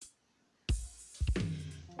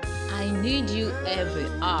need you every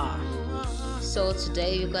hour. So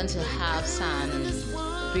today we're going to have some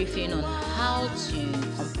briefing on how to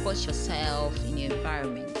comport yourself in your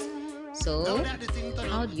environment. So,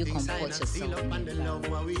 how do you comport yourself in your environment?